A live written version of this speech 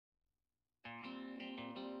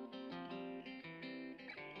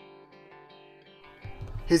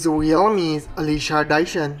His real name is Alesha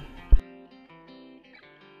Dixon.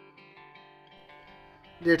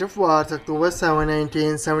 Date of birth October 7,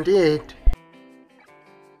 1978.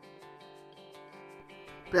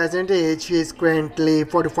 Present age, he is currently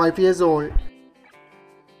 45 years old.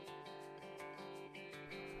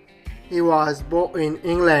 He was born in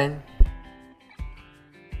England.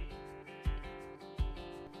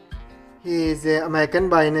 He is American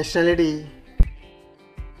by nationality.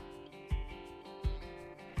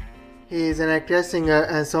 He is an actor, singer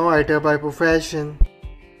and songwriter by profession.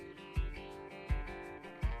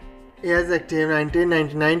 He is active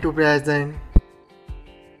 1999 to present.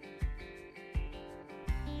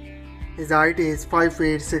 His height is 5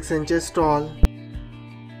 feet 6 inches tall.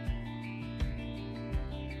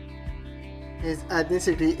 His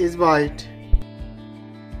ethnicity is white.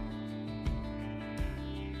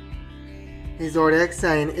 His zodiac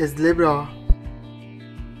sign is Libra.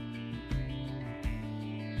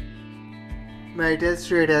 Marital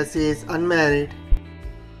status is unmarried.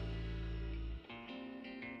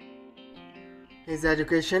 His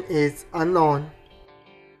education is unknown.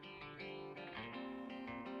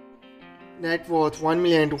 Net worth $1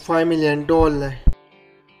 million to $5 million.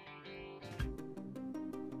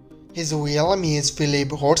 His real name is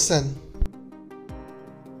Phillip Hudson.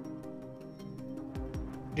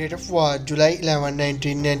 Date of birth July 11,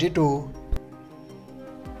 1992.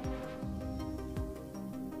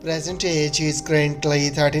 Present age, he is currently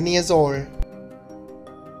 13 years old.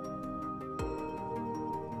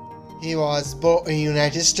 He was born in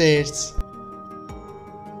United States.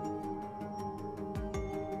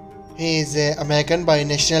 He is American by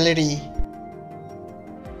nationality.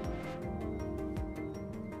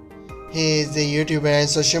 He is a YouTuber and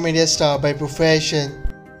social media star by profession.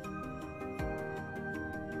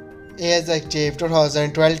 He is active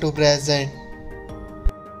 2012 to present.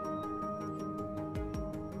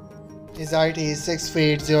 His height is 6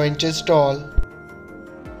 feet 0 inches tall.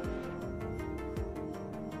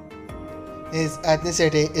 His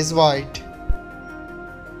ethnicity is white.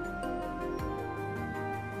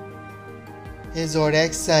 His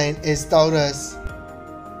zodiac sign is Taurus.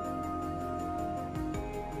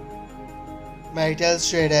 Marital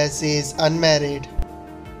status is unmarried.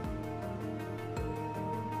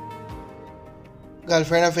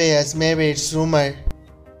 Girlfriend affairs may be its rumor.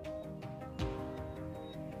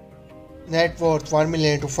 Net worth $1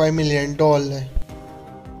 million to $5 million.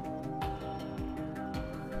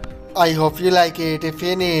 I hope you like it. If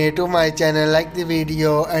you're new to my channel, like the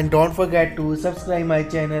video and don't forget to subscribe my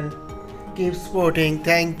channel. Keep supporting.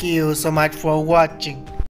 Thank you so much for watching.